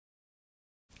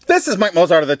This is Mike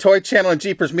Mozart of the Toy Channel and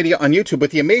Jeepers Media on YouTube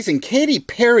with the amazing Katy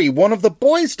Perry, one of the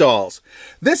boys' dolls.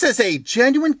 This is a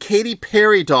genuine Katy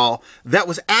Perry doll that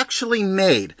was actually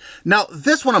made. Now,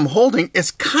 this one I'm holding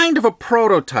is kind of a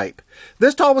prototype.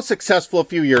 This doll was successful a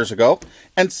few years ago,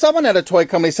 and someone at a toy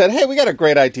company said, hey, we got a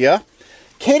great idea.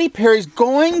 Katy Perry's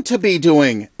going to be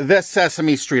doing this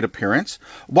Sesame Street appearance.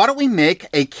 Why don't we make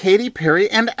a Katy Perry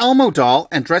and Elmo doll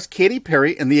and dress Katy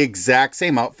Perry in the exact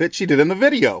same outfit she did in the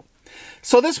video?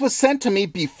 So this was sent to me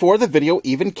before the video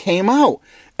even came out.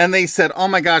 And they said, oh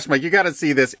my gosh, Mike, you gotta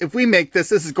see this. If we make this,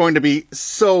 this is going to be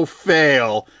so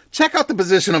fail. Check out the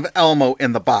position of Elmo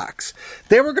in the box.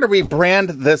 They were gonna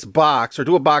rebrand this box, or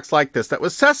do a box like this, that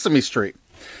was Sesame Street.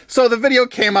 So the video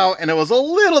came out and it was a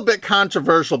little bit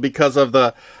controversial because of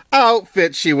the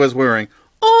outfit she was wearing.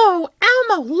 Oh,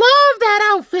 Elmo, love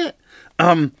that outfit.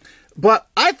 But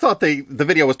I thought the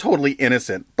video was totally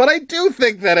innocent. But I do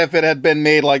think that if it had been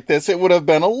made like this, it would have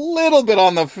been a little bit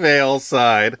on the fail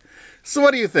side. So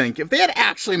what do you think? If they had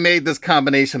actually made this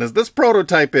combination as this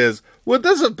prototype is, would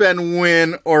this have been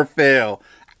win or fail?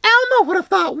 Elmo would have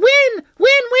thought win,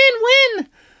 win, win,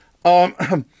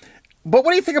 win. But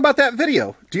what do you think about that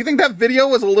video? Do you think that video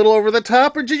was a little over the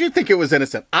top, or did you think it was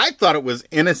innocent? I thought it was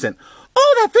innocent.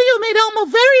 Oh, that video made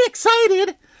Elmo very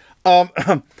excited.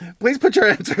 Please put your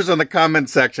answers in the comment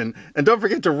section, and don't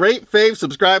forget to rate, fave,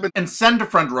 subscribe, and send a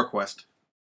friend request.